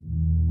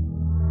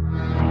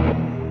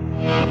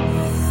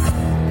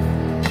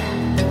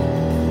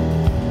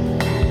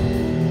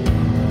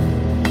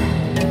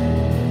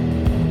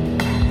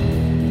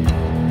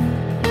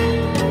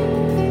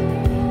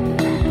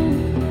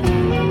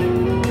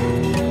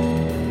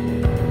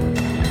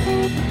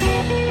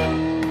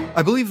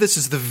I believe this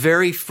is the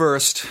very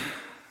first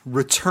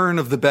return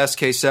of the best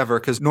case ever,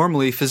 because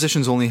normally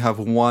physicians only have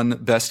one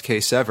best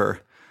case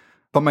ever.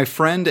 But my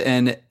friend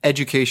and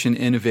education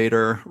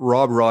innovator,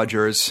 Rob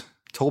Rogers,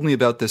 told me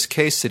about this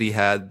case that he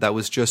had that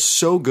was just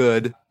so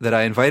good that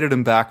I invited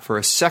him back for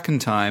a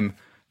second time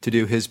to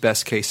do his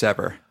best case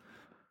ever.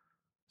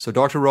 So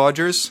Dr.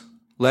 Rogers,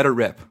 let it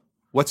rip.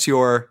 What's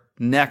your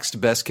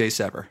next best case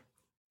ever?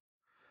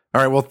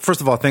 All right. Well, first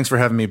of all, thanks for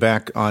having me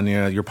back on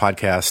your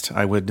podcast.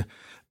 I would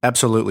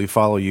absolutely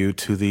follow you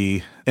to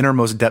the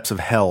innermost depths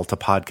of hell to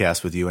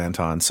podcast with you,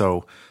 Anton.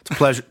 So it's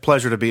a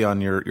pleasure to be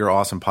on your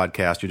awesome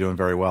podcast. You're doing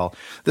very well.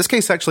 This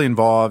case actually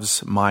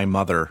involves my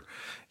mother,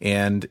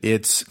 and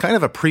it's kind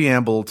of a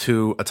preamble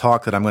to a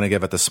talk that I'm going to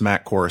give at the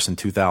SMAC course in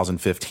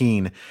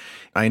 2015.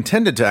 I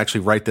intended to actually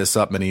write this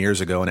up many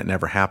years ago, and it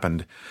never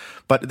happened.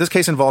 But this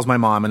case involves my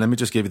mom, and let me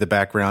just give you the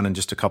background in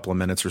just a couple of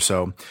minutes or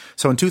so.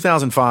 So in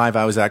 2005,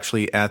 I was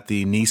actually at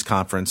the Nice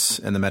conference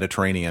in the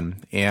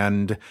Mediterranean,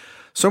 and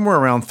somewhere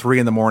around 3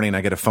 a.m,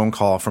 I get a phone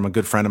call from a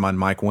good friend of mine,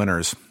 Mike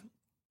Winters.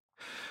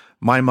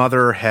 My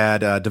mother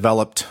had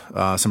developed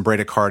some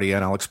bradycardia,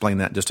 and I'll explain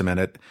that in just a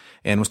minute,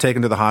 and was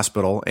taken to the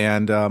hospital.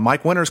 And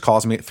Mike Winters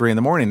calls me at 3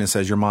 a.m. and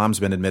says, your mom's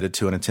been admitted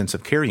to an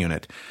intensive care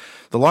unit.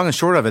 The long and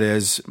short of it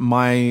is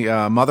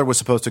my mother was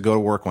supposed to go to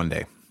work one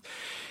day.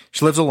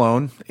 She lives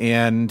alone,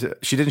 and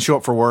she didn't show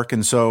up for work,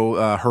 and so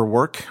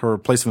her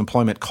place of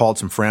employment called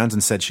some friends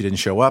and said she didn't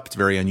show up. It's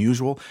very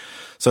unusual.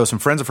 So some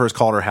friends of hers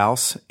called her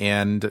house,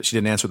 and she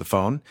didn't answer the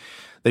phone.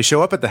 They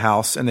show up at the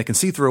house, and they can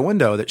see through a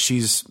window that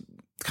she's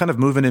kind of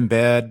moving in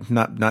bed,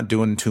 not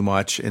doing too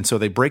much, and so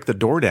they break the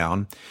door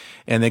down,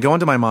 and they go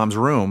into my mom's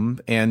room,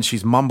 and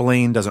she's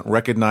mumbling, doesn't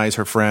recognize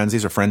her friends.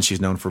 These are friends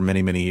she's known for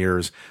many, many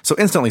years. So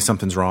instantly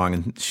something's wrong,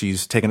 and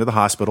she's taken to the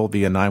hospital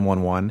via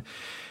 911.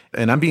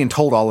 And I'm being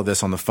told all of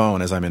this on the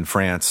phone as I'm in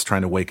France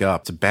trying to wake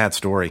up. It's a bad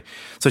story.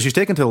 So she's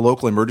taken to the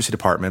local emergency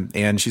department,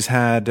 and she's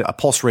had a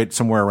pulse rate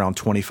somewhere around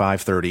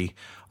 25, 30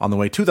 on the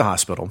way to the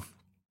hospital.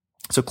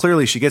 So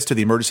clearly she gets to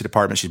the emergency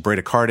department. She's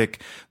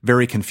bradycardic,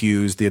 very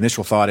confused. The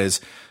initial thought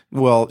is,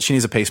 well, she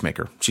needs a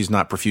pacemaker. She's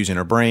not perfusing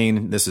her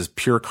brain. This is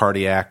pure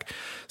cardiac.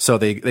 So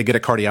they get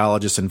a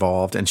cardiologist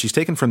involved, and she's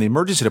taken from the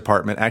emergency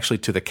department actually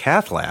to the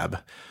cath lab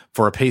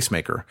for a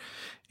pacemaker.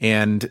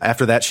 And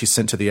after that, she's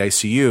sent to the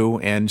ICU,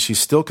 and she's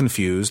still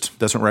confused,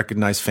 doesn't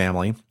recognize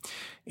family.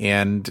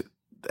 And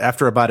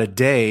after about a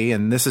day,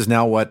 and this is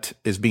now what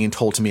is being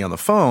told to me on the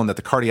phone, that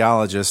the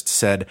cardiologist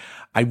said,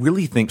 I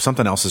really think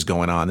something else is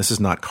going on. This is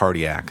not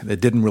cardiac.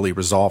 It didn't really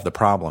resolve the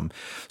problem.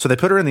 So they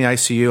put her in the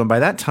ICU, and by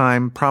that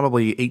time,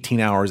 probably 18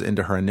 hours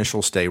into her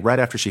initial stay, right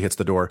after she hits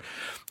the door,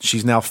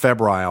 she's now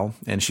febrile,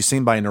 and she's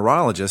seen by a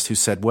neurologist who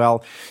said,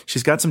 well,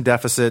 she's got some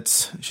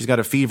deficits, she's got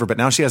a fever, but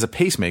now she has a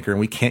pacemaker, and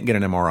we can't get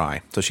an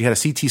MRI. So she had a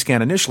CT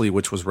scan initially,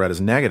 which was read as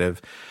negative.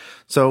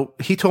 So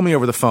he told me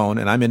over the phone,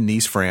 and I'm in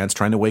Nice, France,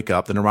 trying to wake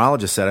up. The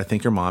neurologist said, I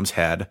think your mom's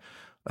had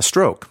a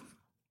stroke.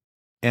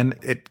 And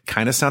it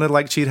kind of sounded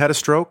like she'd had a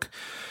stroke,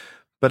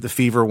 but the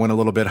fever went a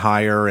little bit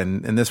higher,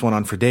 and this went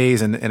on for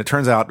days. And it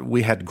turns out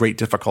we had great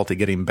difficulty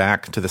getting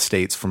back to the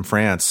States from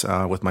France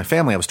with my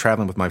family. I was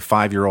traveling with my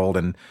 5-year-old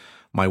and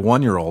my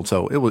 1-year-old,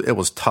 so it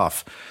was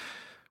tough.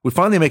 We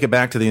finally make it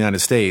back to the United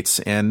States,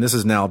 and this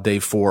is now day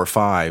 4 or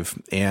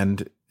 5,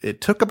 and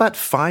it took about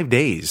 5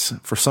 days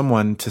for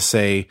someone to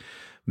say,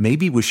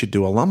 maybe we should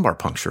do a lumbar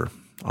puncture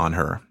on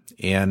her.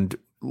 And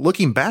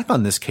looking back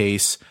on this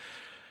case,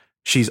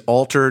 she's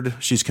altered,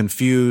 she's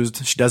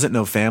confused, she doesn't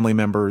know family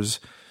members,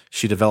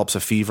 she develops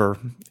a fever.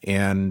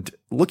 And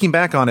looking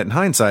back on it in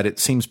hindsight, it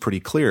seems pretty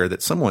clear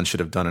that someone should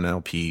have done an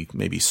LP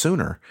maybe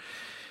sooner.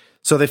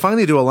 So they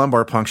finally do a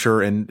lumbar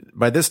puncture, and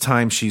by this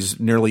time she's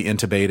nearly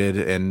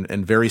intubated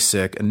and very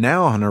sick. And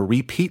now on a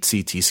repeat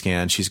CT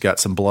scan, she's got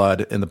some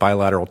blood in the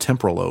bilateral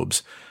temporal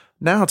lobes.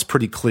 Now it's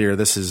pretty clear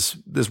this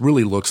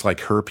really looks like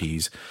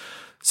herpes.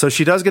 So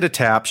she does get a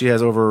tap. She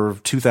has over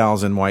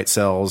 2,000 white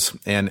cells,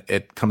 and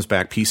it comes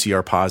back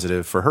PCR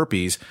positive for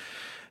herpes.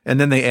 And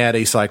then they add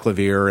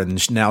acyclovir,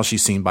 and now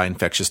she's seen by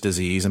infectious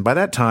disease. And by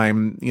that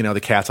time, the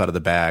cat's out of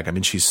the bag. I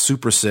mean, she's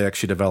super sick.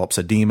 She develops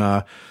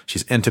edema.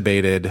 She's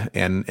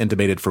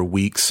intubated for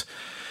weeks.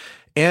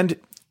 And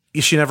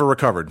she never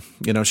recovered.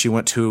 She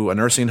went to a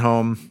nursing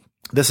home.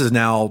 This is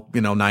now,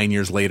 9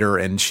 years later,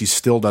 and she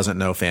still doesn't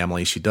know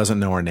family. She doesn't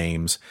know our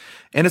names.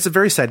 And it's a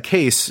very sad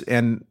case,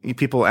 and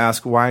people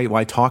ask,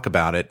 why talk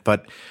about it?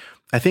 But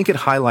I think it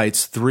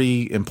highlights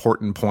 3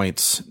 important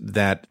points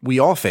that we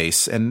all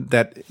face, and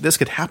that this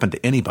could happen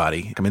to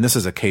anybody. I mean, this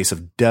is a case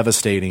of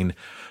devastating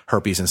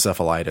herpes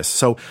encephalitis.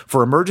 So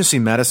for emergency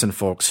medicine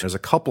folks, there's a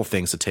couple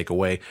things to take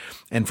away.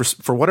 And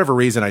for whatever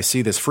reason, I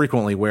see this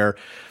frequently where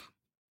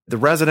the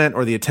resident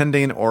or the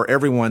attending or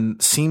everyone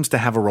seems to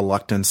have a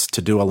reluctance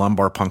to do a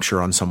lumbar puncture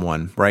on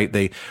someone, right?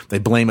 They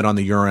blame it on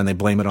the urine. They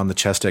blame it on the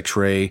chest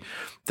x-ray.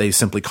 They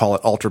simply call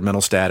it altered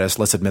mental status.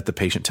 Let's admit the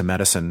patient to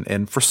medicine.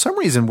 And for some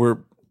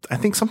reason, I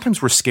think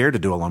sometimes we're scared to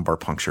do a lumbar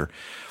puncture.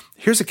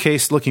 Here's a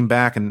case looking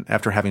back and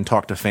after having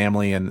talked to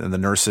family and the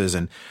nurses,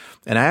 and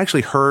I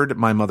actually heard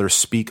my mother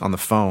speak on the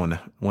phone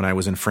when I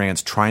was in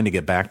France trying to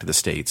get back to the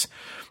States.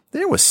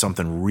 There was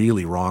something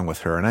really wrong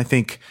with her. And I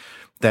think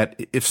that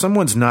if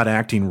someone's not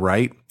acting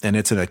right and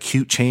it's an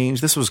acute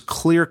change, this was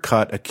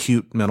clear-cut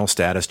acute mental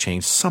status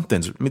change.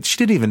 She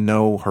didn't even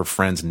know her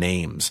friends'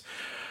 names.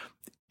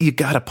 You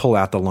got to pull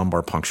out the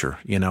lumbar puncture.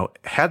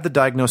 Had the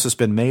diagnosis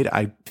been made,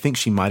 I think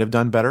she might have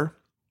done better.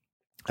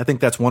 I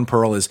think that's one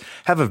pearl, is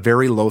have a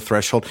very low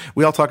threshold.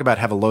 We all talk about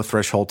have a low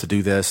threshold to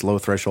do this, low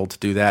threshold to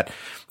do that.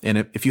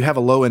 And if you have a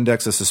low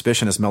index of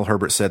suspicion, as Mel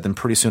Herbert said, then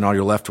pretty soon all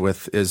you're left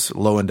with is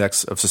low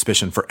index of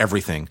suspicion for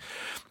everything.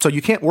 So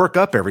you can't work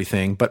up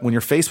everything, but when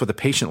you're faced with a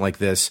patient like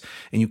this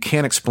and you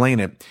can't explain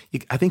it,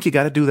 I think you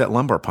got to do that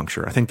lumbar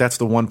puncture. I think that's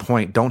the one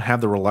point. Don't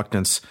have the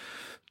reluctance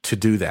to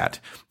do that.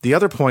 The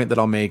other point that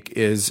I'll make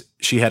is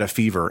she had a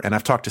fever, and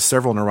I've talked to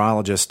several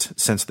neurologists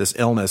since this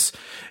illness.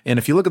 And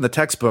if you look at the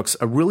textbooks,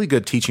 a really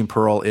good teaching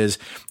pearl is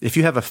if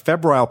you have a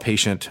febrile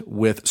patient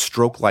with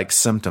stroke-like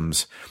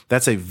symptoms,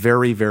 that's a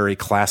very, very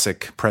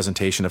classic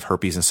presentation of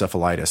herpes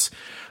encephalitis.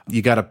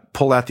 You got to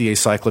pull out the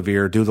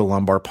acyclovir, do the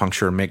lumbar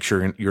puncture, and make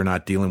sure you're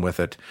not dealing with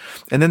it.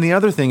 And then the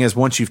other thing is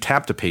once you've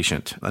tapped a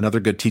patient, another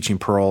good teaching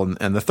pearl,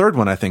 and the third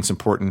one I think is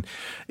important,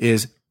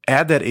 is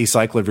add that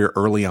acyclovir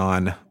early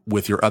on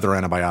with your other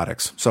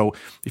antibiotics. So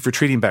if you're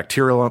treating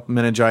bacterial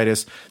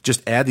meningitis,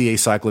 just add the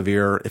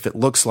acyclovir. If it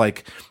looks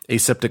like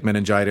aseptic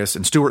meningitis,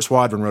 and Stuart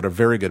Swadron wrote a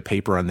very good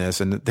paper on this,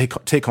 and the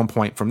take-home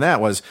point from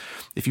that was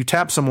if you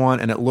tap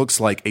someone and it looks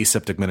like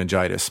aseptic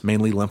meningitis,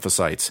 mainly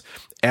lymphocytes,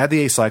 add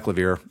the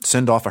acyclovir,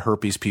 send off a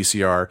herpes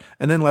PCR,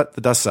 and then let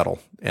the dust settle.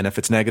 And if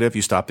it's negative,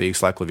 you stop the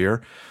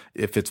acyclovir.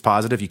 If it's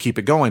positive, you keep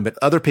it going. But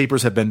other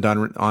papers have been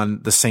done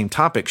on the same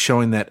topic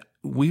showing that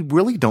we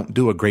really don't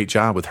do a great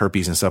job with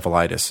herpes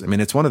encephalitis. I mean,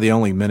 it's one of the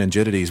only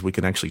meningitides we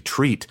can actually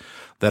treat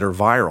that are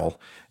viral.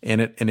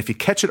 And if you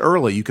catch it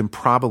early, you can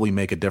probably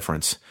make a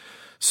difference.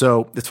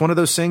 So it's one of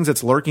those things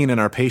that's lurking in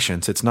our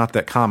patients. It's not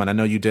that common. I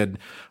know you did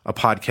a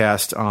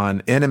podcast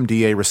on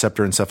NMDA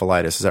receptor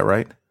encephalitis. Is that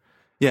right?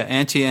 Yeah,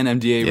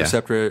 anti-NMDA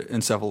receptor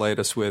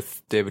encephalitis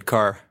with David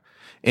Carr.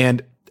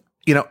 And,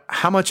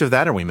 how much of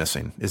that are we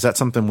missing? Is that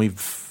something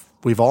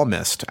we've all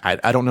missed?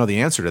 I don't know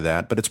the answer to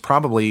that, but it's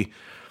probably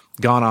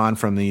gone on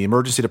from the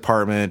emergency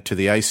department to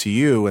the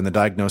ICU and the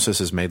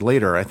diagnosis is made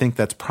later. I think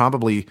that's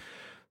probably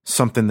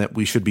something that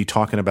we should be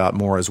talking about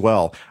more as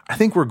well. I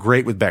think we're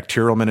great with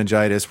bacterial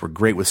meningitis. We're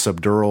great with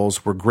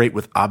subdurals. We're great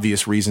with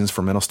obvious reasons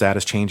for mental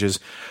status changes.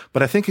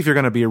 But I think if you're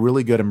going to be a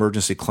really good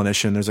emergency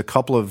clinician, there's a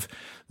couple of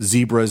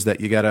zebras that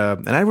you got to,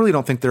 and I really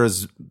don't think they're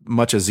as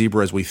much a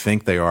zebra as we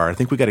think they are. I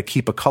think we got to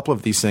keep a couple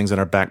of these things in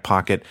our back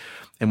pocket.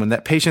 And when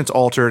that patient's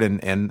altered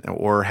and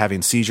or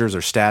having seizures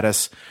or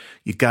status,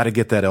 you got to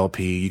get that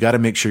LP. You got to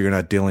make sure you're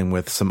not dealing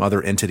with some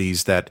other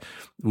entities that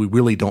we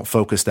really don't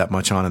focus that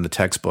much on in the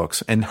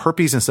textbooks. And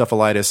herpes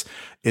encephalitis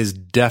is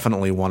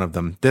definitely one of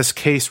them. This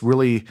case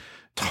really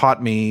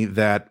taught me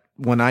that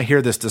when I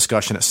hear this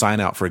discussion at sign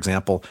out, for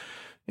example,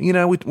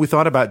 we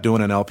thought about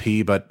doing an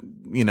LP, but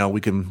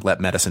we can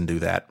let medicine do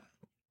that.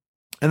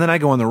 And then I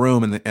go in the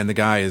room and the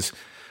guy is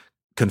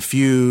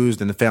confused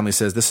and the family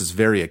says this is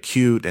very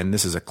acute and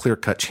this is a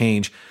clear-cut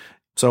change.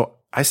 So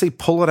I say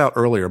pull it out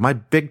earlier. My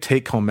big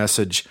take-home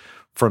message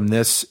from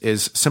this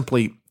is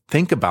simply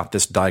think about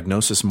this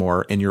diagnosis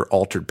more in your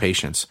altered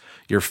patients,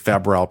 your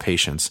febrile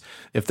patients.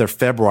 If they're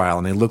febrile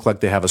and they look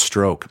like they have a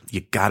stroke,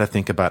 you got to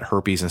think about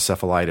herpes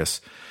encephalitis.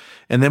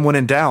 And then when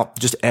in doubt,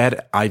 just add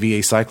IV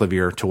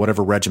acyclovir to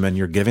whatever regimen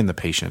you're giving the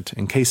patient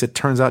in case it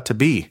turns out to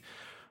be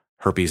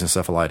herpes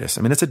encephalitis.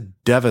 I mean, it's a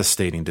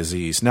devastating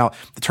disease. Now,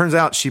 it turns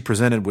out she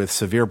presented with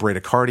severe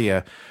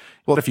bradycardia.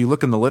 Well, if you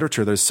look in the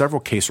literature, there's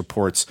several case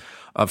reports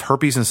of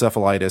herpes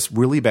encephalitis,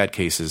 really bad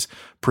cases,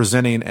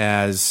 presenting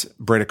as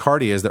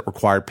bradycardias that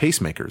required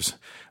pacemakers.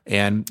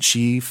 And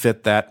she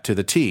fit that to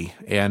the T.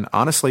 And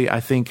honestly, I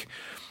think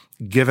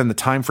given the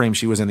time frame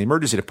she was in the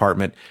emergency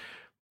department,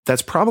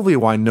 that's probably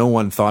why no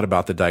one thought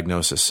about the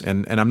diagnosis.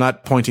 And I'm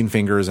not pointing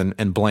fingers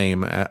and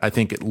blame. I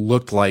think it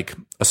looked like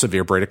a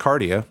severe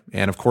bradycardia.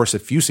 And of course,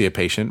 if you see a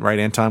patient, right,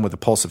 Anton, with a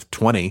pulse of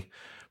 20,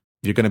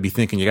 you're going to be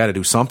thinking you got to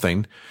do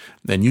something.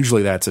 And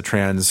usually that's a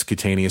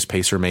transcutaneous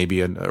pacer, maybe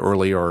an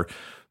early or,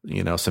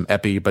 some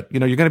epi. But, you're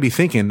going to be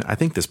thinking, I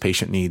think this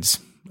patient needs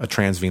a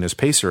transvenous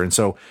pacer. And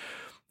so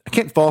I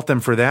can't fault them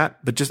for that,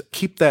 but just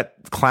keep that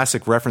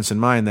classic reference in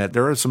mind that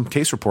there are some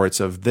case reports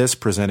of this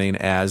presenting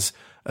as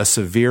a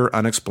severe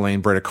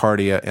unexplained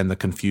bradycardia in the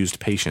confused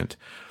patient.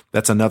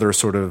 That's another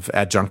sort of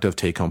adjunctive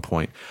take-home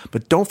point.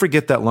 But don't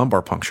forget that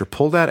lumbar puncture.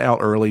 Pull that out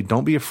early.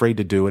 Don't be afraid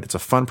to do it. It's a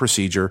fun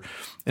procedure.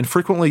 And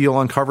frequently you'll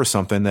uncover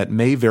something that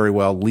may very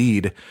well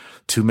lead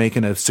to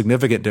making a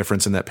significant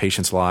difference in that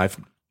patient's life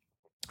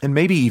and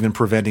maybe even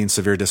preventing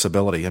severe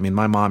disability. I mean,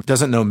 my mom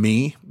doesn't know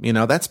me.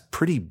 That's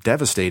pretty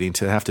devastating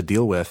to have to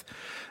deal with.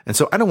 And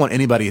so I don't want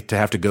anybody to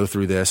have to go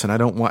through this. And I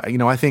don't want,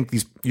 I think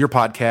your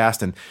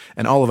podcast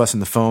and all of us in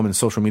the foam and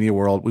social media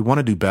world, we want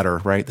to do better,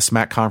 right? The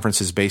SMAC conference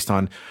is based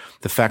on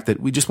the fact that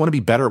we just want to be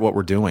better at what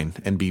we're doing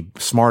and be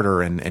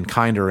smarter and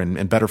kinder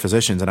and better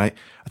physicians. And I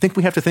think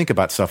we have to think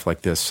about stuff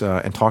like this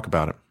and talk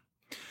about it.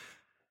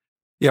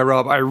 Yeah,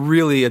 Rob, I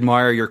really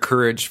admire your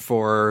courage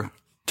for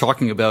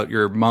talking about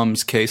your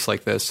mom's case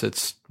like this.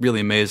 It's really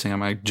amazing.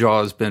 My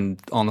jaw has been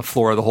on the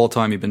floor the whole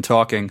time you've been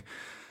talking.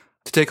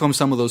 To take home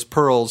some of those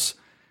pearls,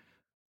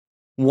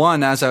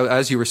 one,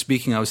 as you were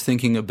speaking, I was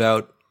thinking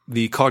about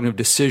the cognitive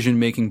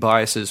decision-making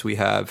biases we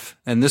have.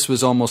 And this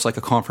was almost like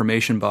a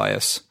confirmation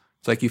bias.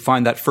 It's like you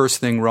find that first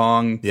thing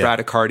wrong,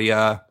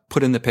 bradycardia,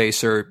 put in the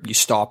pacer, you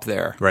stop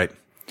there. Right.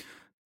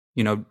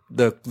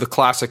 The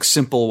classic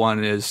simple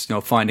one is,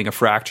 finding a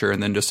fracture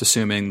and then just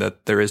assuming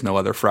that there is no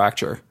other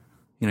fracture.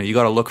 You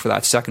got to look for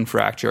that second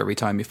fracture every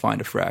time you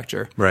find a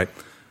fracture. Right.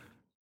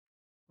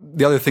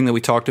 The other thing that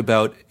we talked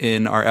about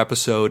in our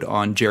episode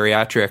on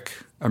geriatric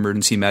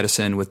emergency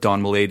medicine with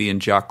Don Mulady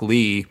and Jacques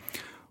Lee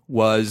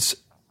was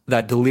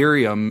that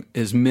delirium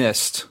is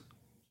missed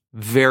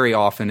very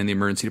often in the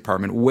emergency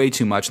department, way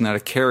too much, and that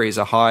it carries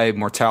a high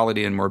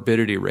mortality and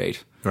morbidity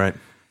rate. Right.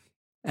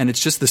 And it's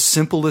just the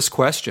simplest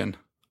question.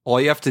 All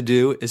you have to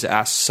do is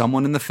ask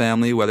someone in the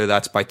family, whether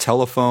that's by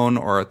telephone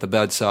or at the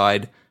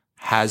bedside,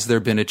 has there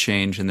been a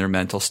change in their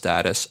mental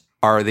status?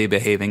 Are they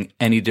behaving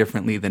any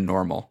differently than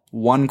normal?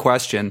 One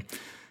question.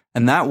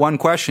 And that one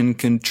question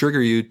can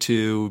trigger you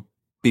to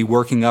be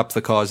working up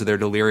the cause of their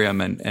delirium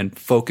and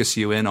focus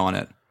you in on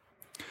it.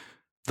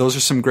 Those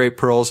are some great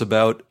pearls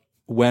about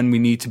when we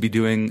need to be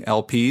doing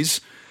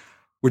LPs.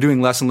 We're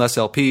doing less and less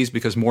LPs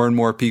because more and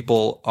more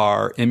people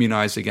are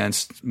immunized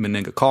against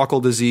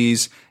meningococcal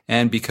disease,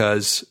 and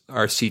because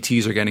our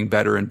CTs are getting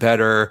better and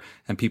better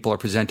and people are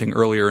presenting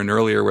earlier and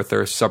earlier with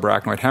their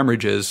subarachnoid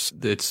hemorrhages,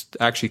 it's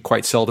actually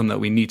quite seldom that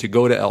we need to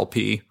go to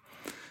LP.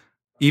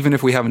 Even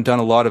if we haven't done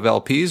a lot of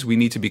LPs, we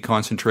need to be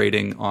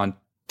concentrating on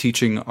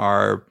teaching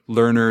our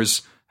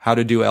learners how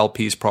to do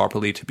LPs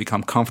properly, to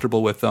become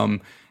comfortable with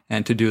them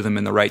and to do them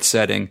in the right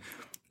setting.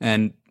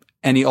 And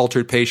any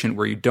altered patient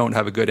where you don't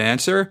have a good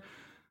answer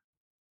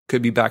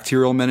could be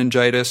bacterial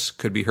meningitis,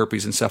 could be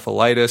herpes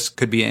encephalitis,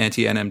 could be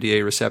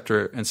anti-NMDA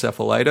receptor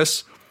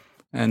encephalitis.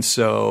 And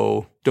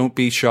so don't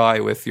be shy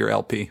with your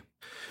LP.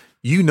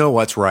 You know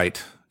what's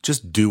right.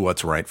 Just do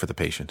what's right for the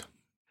patient.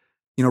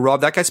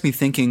 Rob, that gets me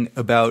thinking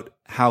about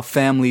how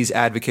families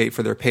advocate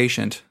for their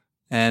patient.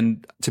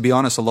 And to be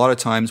honest, a lot of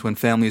times when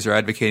families are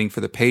advocating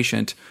for the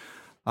patient,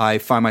 I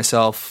find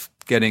myself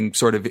getting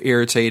sort of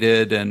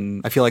irritated,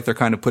 and I feel like they're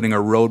kind of putting a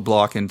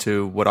roadblock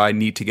into what I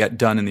need to get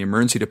done in the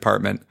emergency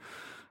department.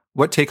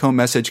 What take-home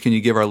message can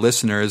you give our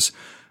listeners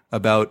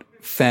about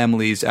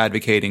families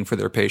advocating for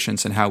their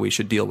patients and how we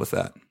should deal with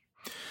that?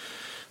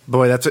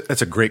 Boy,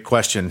 that's a great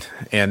question.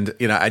 And,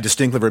 I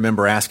distinctly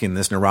remember asking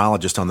this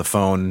neurologist on the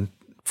phone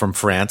from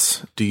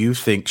France, do you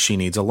think she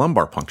needs a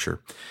lumbar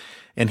puncture?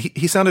 And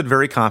he sounded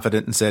very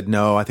confident and said,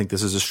 no, I think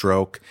this is a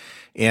stroke.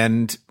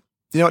 And,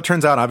 it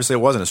turns out obviously it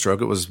wasn't a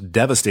stroke. It was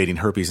devastating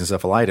herpes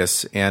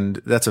encephalitis.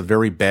 And that's a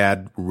very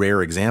bad,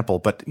 rare example.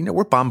 But,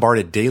 we're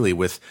bombarded daily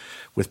with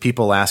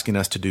people asking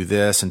us to do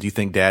this. And do you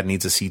think dad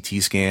needs a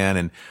CT scan?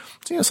 And,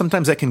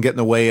 sometimes that can get in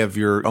the way of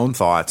your own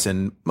thoughts.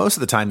 And most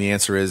of the time the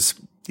answer is,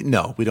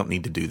 no, we don't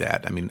need to do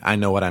that. I mean, I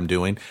know what I'm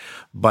doing.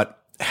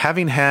 But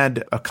having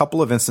had a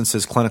couple of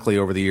instances clinically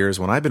over the years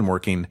when I've been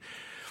working,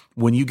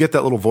 when you get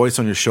that little voice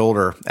on your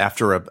shoulder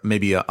after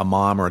maybe a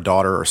mom or a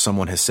daughter or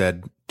someone has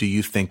said, do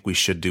you think we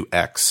should do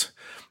X?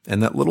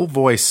 And that little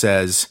voice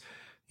says,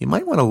 you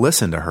might want to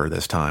listen to her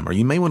this time, or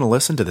you may want to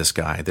listen to this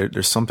guy.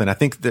 There's something, I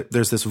think that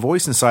there's this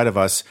voice inside of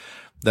us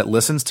that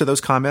listens to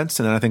those comments.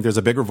 And then I think there's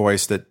a bigger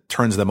voice that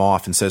turns them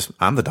off and says,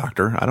 I'm the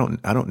doctor. I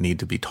don't need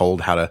to be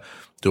told how to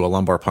do a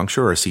lumbar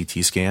puncture or a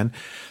CT scan.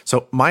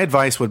 So my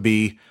advice would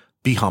be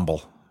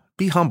humble.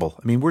 Be humble.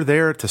 I mean, we're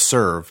there to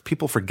serve.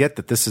 People forget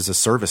that this is a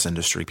service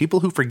industry. People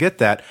who forget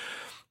that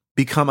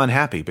become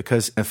unhappy,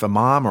 because if a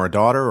mom or a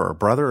daughter or a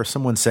brother or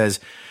someone says,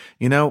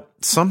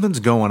 something's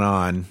going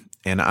on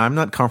and I'm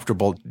not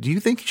comfortable, do you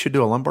think you should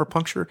do a lumbar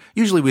puncture?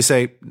 Usually we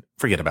say,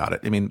 forget about it.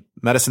 I mean,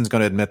 medicine's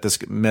going to admit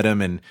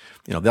them and,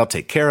 they'll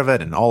take care of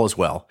it and all is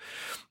well.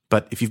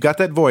 But if you've got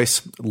that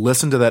voice,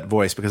 listen to that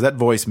voice, because that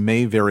voice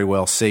may very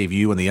well save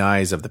you in the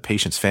eyes of the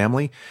patient's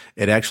family.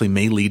 It actually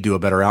may lead to a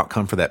better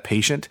outcome for that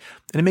patient,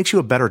 and it makes you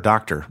a better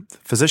doctor.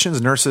 Physicians,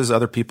 nurses,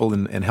 other people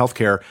in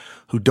healthcare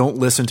who don't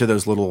listen to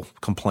those little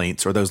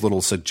complaints or those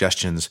little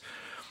suggestions,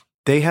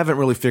 they haven't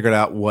really figured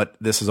out what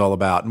this is all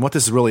about. And what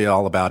this is really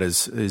all about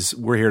is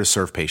we're here to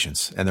serve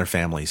patients and their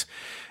families.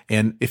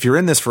 And if you're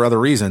in this for other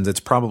reasons, it's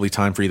probably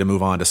time for you to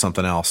move on to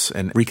something else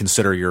and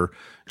reconsider your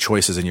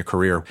choices in your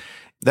career.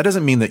 That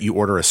doesn't mean that you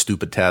order a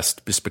stupid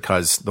test just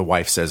because the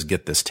wife says,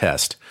 get this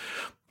test.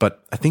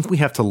 But I think we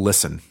have to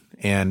listen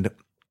and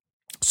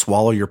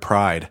swallow your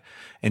pride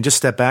and just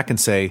step back and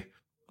say,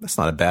 That's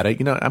not a bad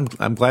idea.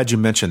 I'm glad you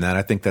mentioned that.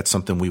 I think that's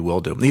something we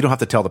will do. You don't have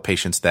to tell the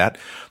patients that,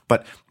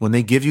 but when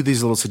they give you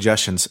these little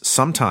suggestions,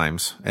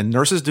 sometimes, and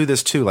nurses do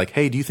this too, like,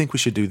 hey, do you think we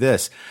should do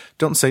this?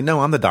 Don't say,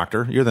 no, I'm the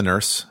doctor. You're the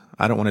nurse.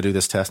 I don't want to do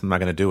this test. I'm not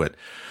going to do it.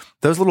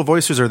 Those little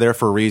voices are there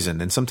for a reason.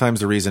 And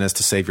sometimes the reason is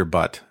to save your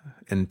butt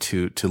and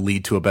to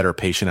lead to a better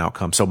patient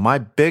outcome. So my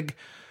big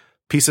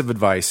piece of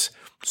advice,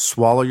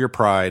 swallow your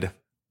pride,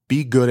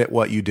 be good at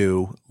what you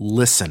do,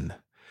 listen.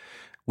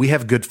 We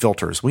have good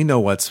filters. We know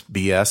what's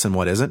BS and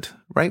what isn't,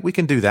 right? We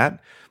can do that.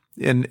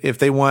 And if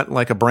they want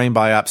like a brain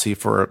biopsy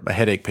for a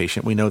headache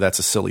patient, we know that's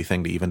a silly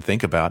thing to even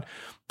think about.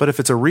 But if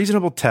it's a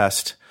reasonable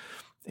test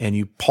and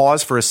you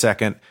pause for a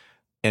second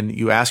and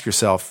you ask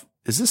yourself,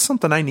 is this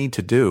something I need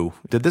to do?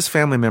 Did this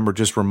family member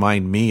just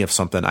remind me of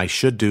something I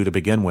should do to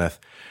begin with?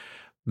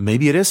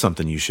 Maybe it is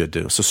something you should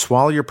do. So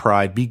swallow your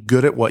pride, be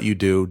good at what you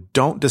do.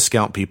 Don't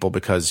discount people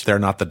because they're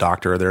not the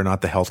doctor or they're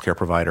not the healthcare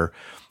provider,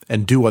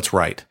 and do what's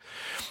right.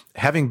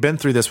 Having been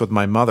through this with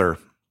my mother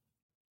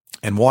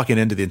and walking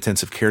into the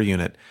intensive care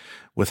unit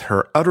with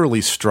her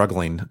utterly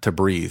struggling to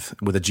breathe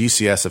with a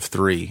GCS of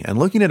 3 and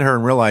looking at her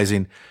and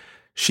realizing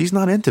she's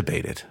not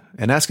intubated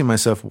and asking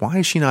myself, why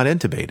is she not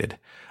intubated?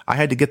 I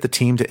had to get the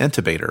team to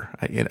intubate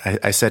her.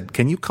 I said,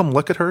 can you come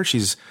look at her?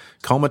 She's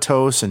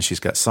comatose and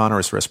she's got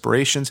sonorous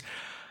respirations.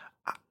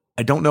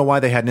 I don't know why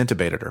they hadn't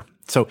intubated her.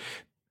 So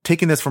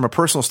taking this from a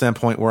personal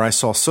standpoint where I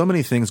saw so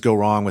many things go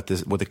wrong with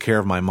the care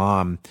of my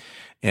mom,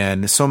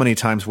 and so many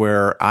times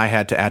where I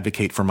had to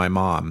advocate for my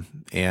mom.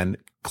 And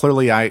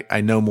clearly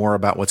I know more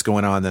about what's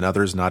going on than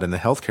others not in the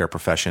healthcare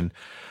profession.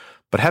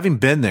 But having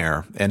been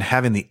there and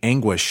having the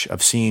anguish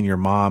of seeing your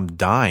mom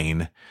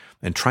dying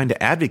and trying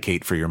to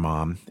advocate for your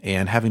mom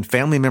and having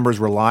family members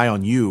rely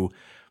on you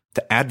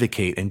to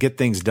advocate and get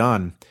things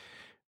done,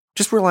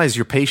 just realize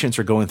your patients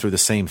are going through the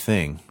same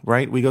thing,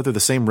 right? We go through the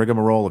same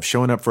rigmarole of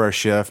showing up for our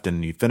shift,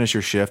 and you finish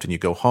your shift and you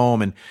go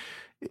home, and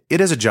it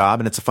is a job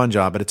and it's a fun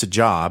job, but it's a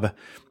job.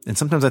 And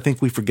sometimes I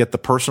think we forget the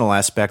personal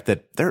aspect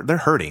that they're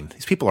hurting.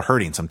 These people are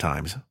hurting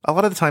sometimes. A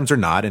lot of the times they're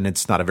not, and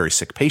it's not a very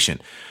sick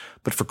patient.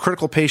 But for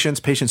critical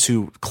patients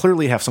who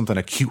clearly have something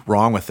acute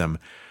wrong with them,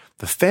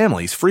 the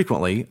families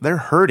frequently, they're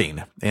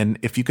hurting. And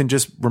if you can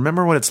just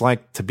remember what it's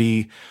like to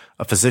be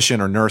a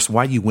physician or nurse,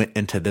 why you went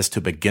into this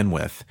to begin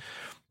with,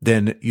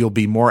 then you'll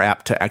be more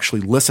apt to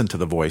actually listen to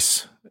the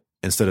voice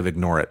instead of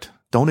ignore it.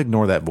 Don't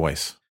ignore that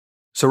voice.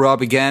 So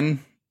Rob,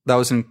 again, that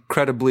was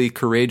incredibly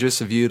courageous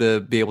of you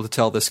to be able to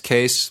tell this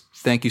case.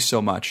 Thank you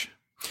so much.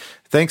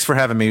 Thanks for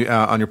having me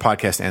on your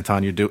podcast,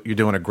 Anton. You're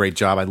doing a great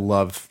job. I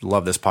love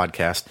this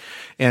podcast.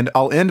 And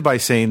I'll end by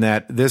saying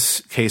that this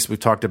case we've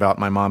talked about,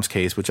 my mom's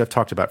case, which I've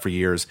talked about for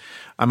years,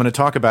 I'm going to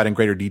talk about in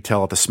greater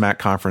detail at the SMAC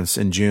conference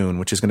in June,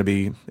 which is going to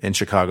be in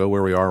Chicago,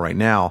 where we are right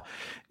now.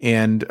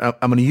 And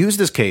I'm going to use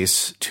this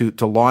case to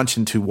launch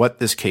into what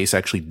this case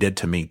actually did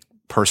to me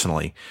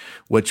personally,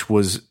 which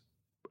was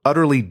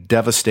utterly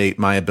devastate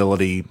my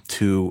ability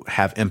to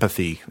have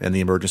empathy in the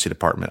emergency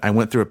department. I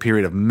went through a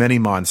period of many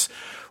months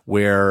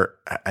where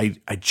I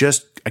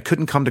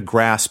couldn't come to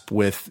grasp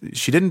with,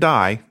 she didn't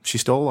die,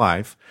 she's still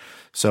alive.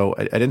 So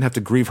I didn't have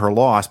to grieve her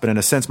loss, but in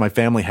a sense, my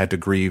family had to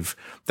grieve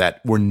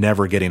that we're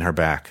never getting her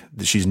back.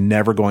 She's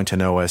never going to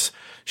know us.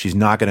 She's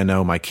not going to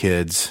know my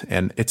kids.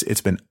 And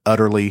it's been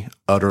utterly,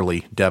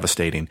 utterly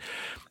devastating.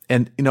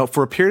 And,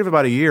 for a period of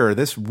about a year,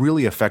 this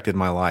really affected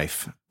my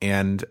life.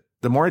 And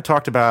the more I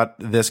talked about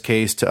this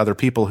case to other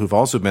people who've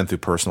also been through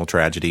personal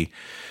tragedy,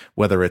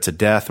 whether it's a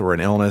death or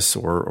an illness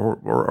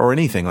or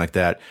anything like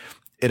that,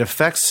 it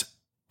affects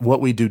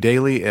what we do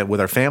daily with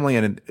our family,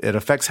 and it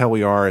affects how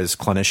we are as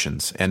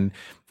clinicians, and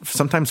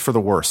sometimes for the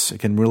worse. It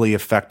can really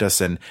affect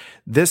us. And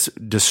this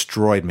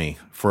destroyed me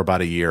for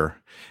about a year.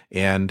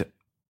 And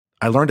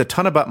I learned a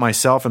ton about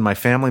myself and my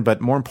family,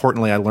 but more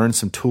importantly, I learned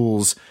some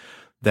tools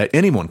that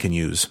anyone can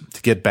use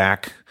to get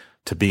back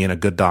to being a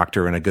good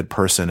doctor and a good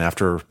person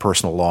after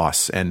personal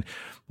loss. And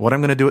what I'm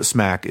going to do at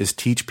SMAC is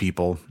teach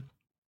people,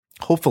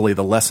 hopefully,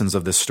 the lessons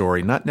of this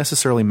story, not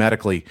necessarily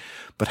medically,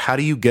 but how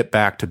do you get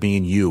back to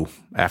being you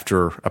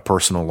after a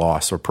personal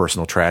loss or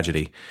personal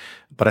tragedy?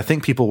 But I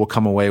think people will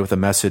come away with a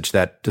message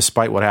that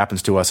despite what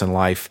happens to us in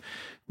life,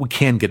 we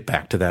can get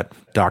back to that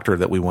doctor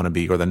that we want to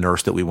be, or the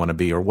nurse that we want to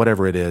be, or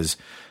whatever it is.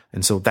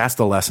 And so that's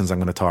the lessons I'm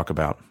going to talk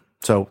about.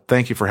 So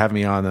thank you for having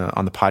me on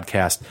the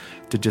podcast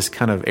to just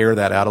kind of air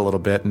that out a little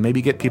bit and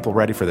maybe get people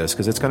ready for this,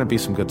 because it's going to be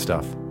some good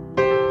stuff.